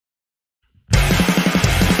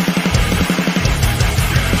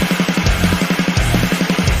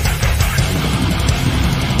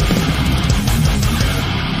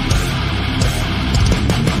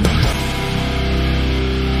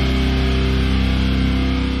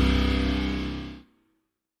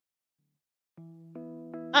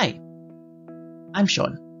Hi, I'm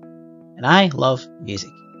Sean, and I love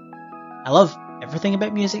music. I love everything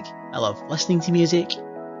about music. I love listening to music.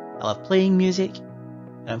 I love playing music.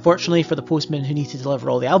 And unfortunately for the postman who needs to deliver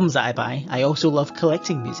all the albums that I buy, I also love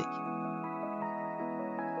collecting music.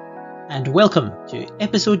 And welcome to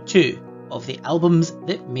episode 2 of the albums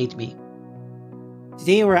that made me.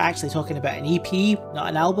 Today we're actually talking about an EP, not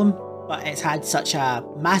an album, but it's had such a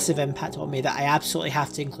massive impact on me that I absolutely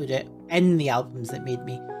have to include it in the albums that made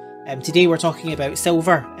me. Today we're talking about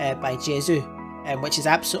Silver by Jesu, which is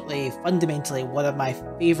absolutely fundamentally one of my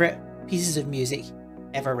favourite pieces of music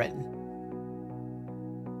ever written.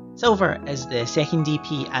 Silver is the second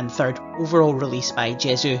EP and third overall release by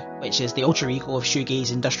Jesu, which is the alter ego of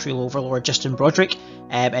shoegaze industrial overlord Justin Broadrick,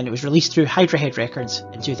 and it was released through Hydra Head Records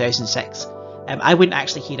in 2006. I wouldn't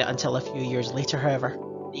actually hear it until a few years later, however.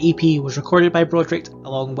 The EP was recorded by Broadrick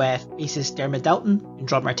along with bassist Dermot Dalton and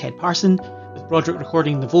drummer Ted Parson, with Broadrick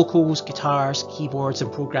recording the vocals, guitars, keyboards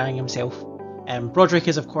and programming himself. Broadrick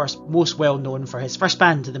is of course most well known for his first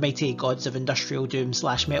band, the mighty gods of industrial doom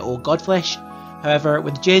 / metal Godflesh. However,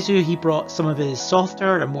 with Jesu he brought some of his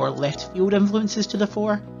softer and more left field influences to the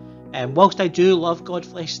fore. Whilst I do love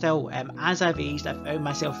Godflesh still, as I've aged I've found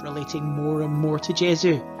myself relating more and more to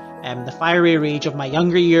Jesu. The fiery rage of my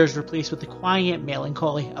younger years replaced with the quiet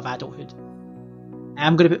melancholy of adulthood.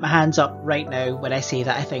 I'm going to put my hands up right now when I say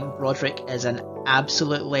that I think Broadrick is an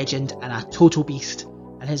absolute legend and a total beast,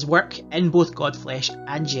 and his work in both Godflesh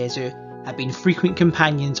and Jesu have been frequent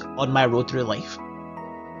companions on my road through life.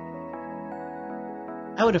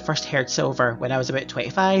 I would have first heard Silver when I was about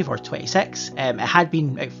 25 or 26. It had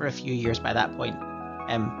been out for a few years by that point.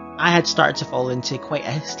 I had started to fall into quite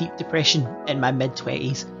a steep depression in my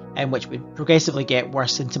mid-20s, which would progressively get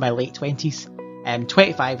worse into my late 20s.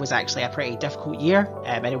 25 was actually a pretty difficult year,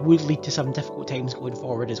 and it would lead to some difficult times going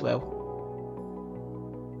forward as well.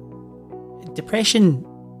 Depression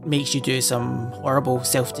makes you do some horrible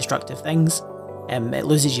self-destructive things. It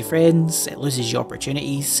loses you friends, it loses you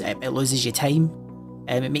opportunities, it loses you time.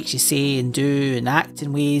 It makes you say and do and act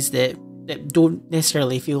in ways that don't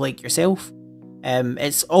necessarily feel like yourself.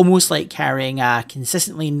 It's almost like carrying a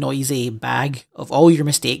consistently noisy bag of all your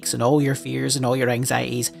mistakes and all your fears and all your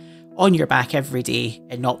anxieties on your back every day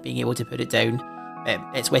and not being able to put it down.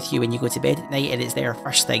 It's with you when you go to bed at night and it's there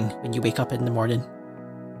first thing when you wake up in the morning.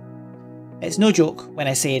 It's no joke when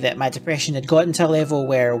I say that my depression had gotten to a level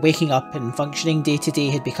where waking up and functioning day to day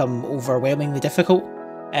had become overwhelmingly difficult.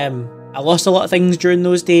 I lost a lot of things during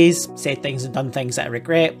those days, said things and done things that I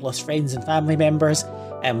regret, lost friends and family members,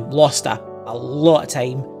 lost a lot of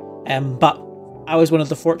time, but I was one of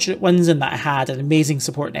the fortunate ones in that I had an amazing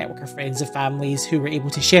support network of friends and families who were able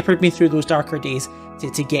to shepherd me through those darker days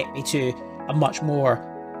to get me to a much more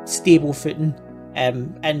stable footing.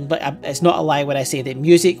 And it's not a lie when I say that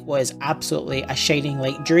music was absolutely a shining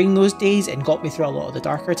light during those days and got me through a lot of the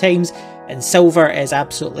darker times, and Silver is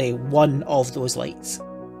absolutely one of those lights.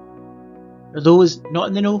 For those not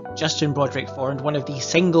in the know, Justin Broadrick formed one of the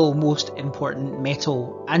single most important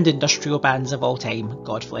metal and industrial bands of all time,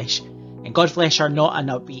 Godflesh. And Godflesh are not an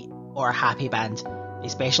upbeat or a happy band. They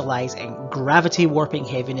specialise in gravity-warping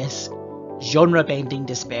heaviness, genre-bending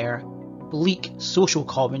despair, bleak social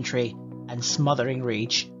commentary, and smothering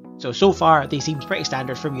rage. So far they seemed pretty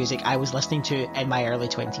standard for music I was listening to in my early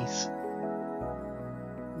 20s.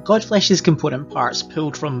 Godflesh's component parts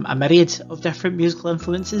pulled from a myriad of different musical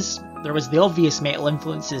influences. There was the obvious metal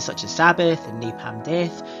influences such as Sabbath and Napalm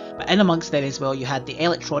Death, but in amongst there as well you had the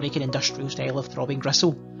electronic and industrial style of Throbbing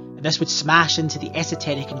Gristle, and this would smash into the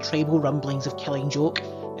esoteric and tribal rumblings of Killing Joke,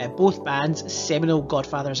 both bands seminal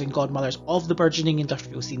godfathers and godmothers of the burgeoning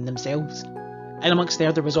industrial scene themselves. In amongst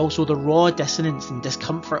there was also the raw dissonance and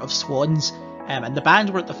discomfort of Swans, and the band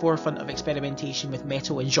were at the forefront of experimentation with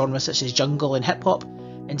metal and genres such as jungle and hip hop.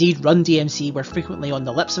 Indeed, Run DMC were frequently on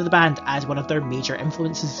the lips of the band as one of their major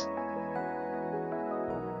influences.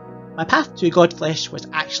 My path to Godflesh was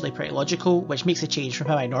actually pretty logical, which makes a change from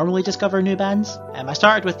how I normally discover new bands. I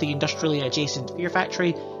started with the industrially adjacent Fear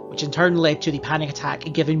Factory, which in turn led to the Panic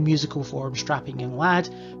Attack given musical form Strapping Young Lad,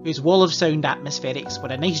 whose wall of sound atmospherics were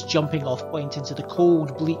a nice jumping off point into the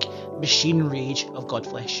cold, bleak machine rage of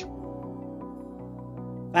Godflesh.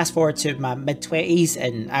 Fast forward to my mid-20s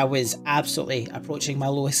and I was absolutely approaching my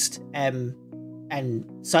lowest, and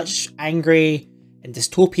such angry and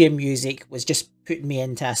dystopian music was just putting me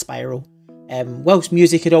into a spiral. Whilst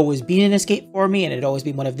music had always been an escape for me and it had always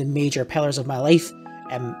been one of the major pillars of my life,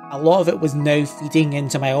 a lot of it was now feeding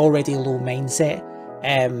into my already low mindset.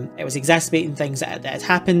 It was exacerbating things that had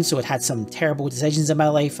happened, so I'd had some terrible decisions in my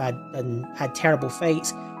life, I'd had terrible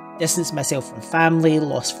fights, distanced myself from family,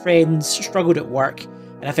 lost friends, struggled at work,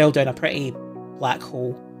 and I fell down a pretty black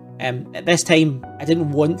hole. At this time, I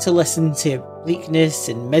didn't want to listen to bleakness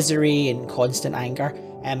and misery and constant anger.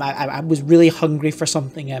 I was really hungry for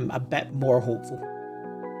something a bit more hopeful.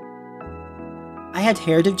 I had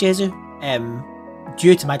heard of Jesu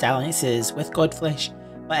due to my dalliances with Godflesh,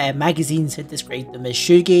 but magazines had described them as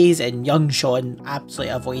shoegaze, and young Sean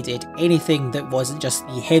absolutely avoided anything that wasn't just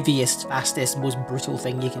the heaviest, fastest, most brutal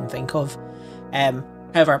thing you can think of.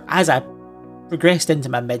 However, as I progressed into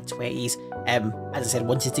my mid-20s, as I said,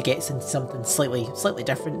 wanted to get into something slightly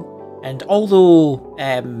different. And although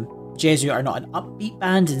Jesu are not an upbeat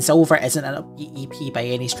band, and Silver isn't an upbeat EP by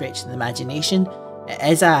any stretch of the imagination, it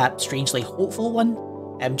is a strangely hopeful one.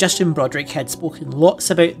 Justin Broadrick had spoken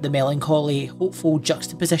lots about the melancholy, hopeful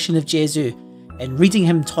juxtaposition of Jesu, and reading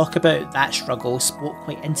him talk about that struggle spoke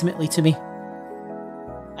quite intimately to me.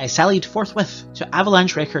 I sallied forthwith to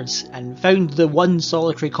Avalanche Records and found the one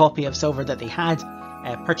solitary copy of Silver that they had,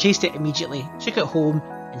 purchased it immediately, took it home,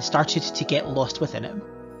 and started to get lost within it.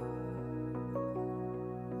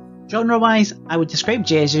 Genre-wise, I would describe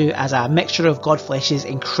Jesu as a mixture of Godflesh's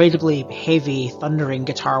incredibly heavy, thundering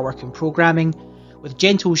guitar work and programming, with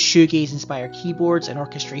gentle shoegaze-inspired keyboards and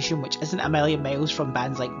orchestration which isn't a million miles from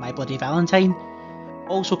bands like My Bloody Valentine,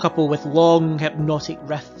 also coupled with long, hypnotic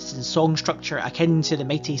riffs and song structure akin to the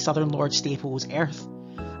mighty Southern Lord staples Earth,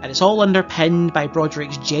 and it's all underpinned by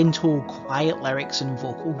Broadrick's gentle, quiet lyrics and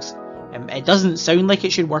vocals. It doesn't sound like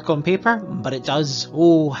it should work on paper, but it does.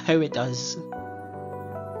 Oh, how it does.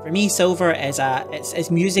 For me, Silver is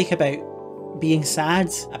it's music about being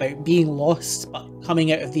sad, about being lost, but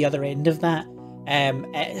coming out of the other end of that.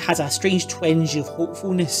 It has a strange twinge of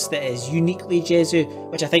hopefulness that is uniquely Jesu,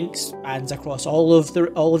 which I think spans across all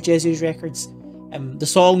of Jesu's records. The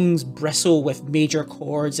songs bristle with major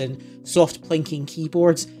chords and soft plinking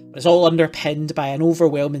keyboards, but it's all underpinned by an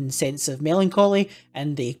overwhelming sense of melancholy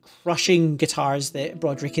and the crushing guitars that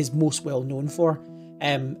Broadrick is most well known for.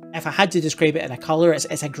 If I had to describe it in a colour,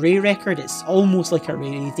 it's a grey record. It's almost like a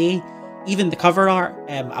rainy day. Even the cover art,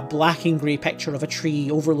 a black and grey picture of a tree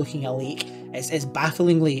overlooking a lake, is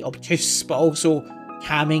bafflingly obtuse but also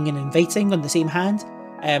calming and inviting on the same hand.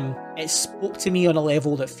 It spoke to me on a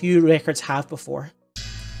level that few records have before.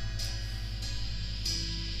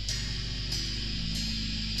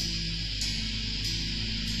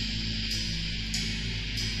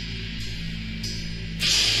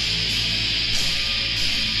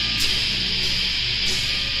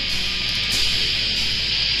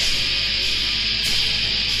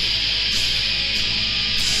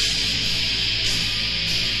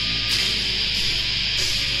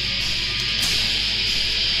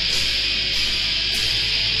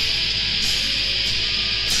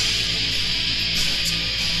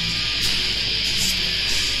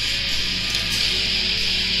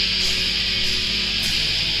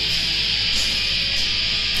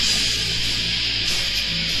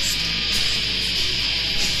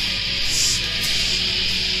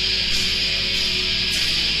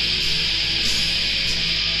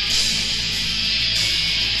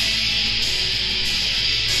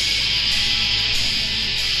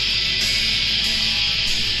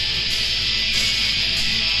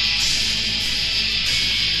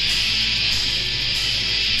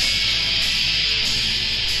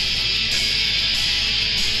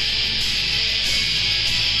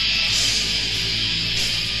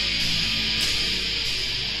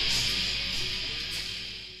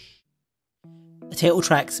 The title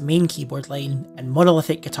track's main keyboard line and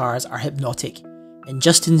monolithic guitars are hypnotic, and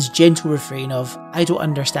Justin's gentle refrain of "I don't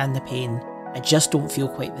understand the pain, I just don't feel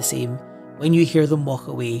quite the same. When you hear them walk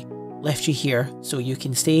away, left you here so you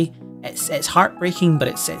can stay." It's heartbreaking, but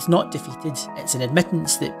it's not defeated. It's an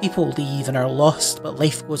admittance that people leave and are lost, but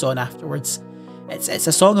life goes on afterwards. It's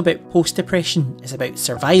a song about post-depression. It's about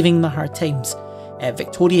surviving the hard times.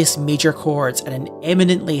 Victorious major chords and an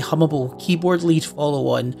eminently hummable keyboard lead follow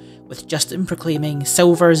on, with Justin proclaiming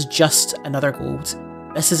 "Silver's just another gold."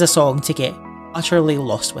 This is a song to get utterly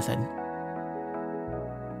lost within.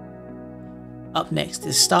 Up next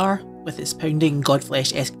is Star, with its pounding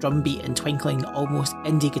Godflesh-esque drum beat and twinkling almost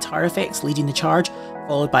indie guitar effects leading the charge,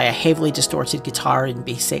 followed by a heavily distorted guitar and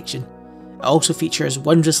bass section. It also features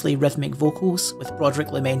wondrously rhythmic vocals, with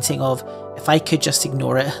Broadrick lamenting of "If I could just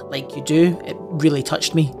ignore it like you do, it really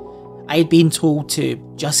touched me." I had been told to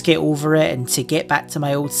just get over it and to get back to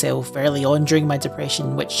my old self early on during my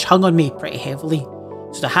depression, which hung on me pretty heavily.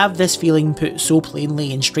 So to have this feeling put so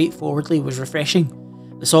plainly and straightforwardly was refreshing.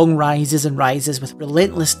 The song rises and rises with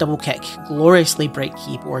relentless double kick, gloriously bright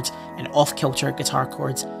keyboards and off-kilter guitar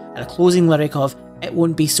chords, and a closing lyric of "It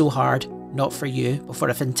won't be so hard, not for you," before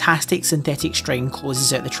a fantastic synthetic string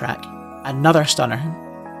closes out the track. Another stunner.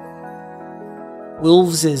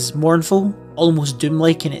 Wolves is mournful, almost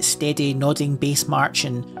doom-like in its steady, nodding bass march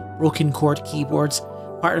and broken chord keyboards,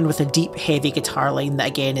 partnered with a deep, heavy guitar line that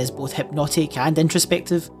again is both hypnotic and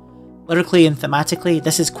introspective. Lyrically and thematically,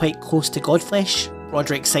 this is quite close to Godflesh,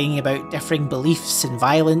 Broadrick singing about differing beliefs and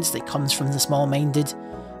violence that comes from the small-minded.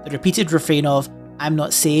 The repeated refrain of "I'm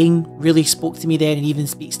not saying" really spoke to me then and even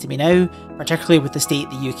speaks to me now, particularly with the state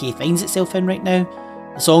the UK finds itself in right now.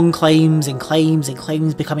 The song climbs and climbs and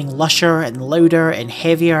climbs, becoming lusher and louder and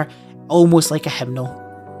heavier, almost like a hymnal.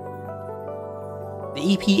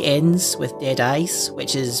 The EP ends with Dead Eyes,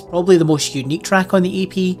 which is probably the most unique track on the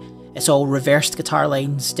EP. It's all reversed guitar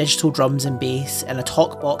lines, digital drums and bass, and a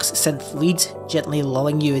talkbox synth lead, gently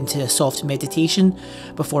lulling you into a soft meditation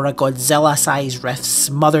before a Godzilla-sized riff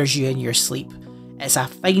smothers you in your sleep. It's a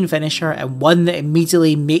fine finisher and one that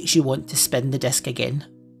immediately makes you want to spin the disc again.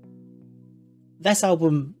 This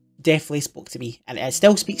album definitely spoke to me, and it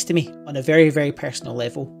still speaks to me on a very, very personal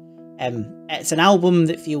level. It's an album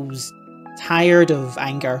that feels tired of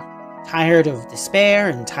anger, tired of despair,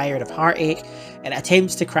 and tired of heartache, and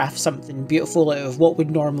attempts to craft something beautiful out of what would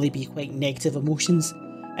normally be quite negative emotions.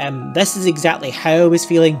 This is exactly how I was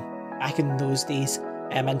feeling back in those days,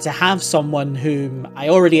 and to have someone whom I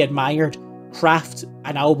already admired craft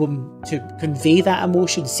an album to convey that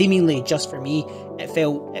emotion seemingly just for me, it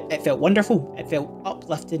felt wonderful, it felt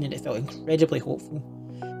uplifting, and it felt incredibly hopeful.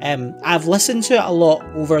 I've listened to it a lot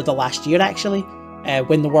over the last year actually,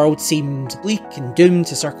 when the world seemed bleak and doomed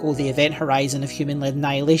to circle the event horizon of human-led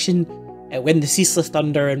annihilation, when the ceaseless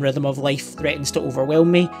thunder and rhythm of life threatens to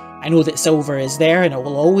overwhelm me. I know that Silver is there and it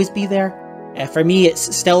will always be there. For me,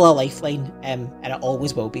 it's still a lifeline, and it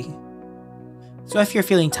always will be. So if you're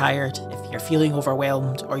feeling tired, if you're feeling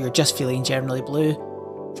overwhelmed, or you're just feeling generally blue,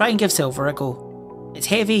 try and give Silver a go. It's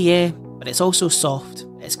heavy, yeah, but it's also soft,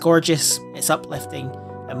 it's gorgeous, it's uplifting,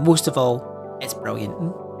 and most of all, it's brilliant.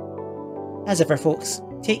 As ever folks,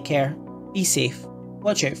 take care, be safe,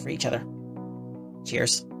 watch out for each other.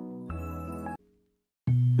 Cheers.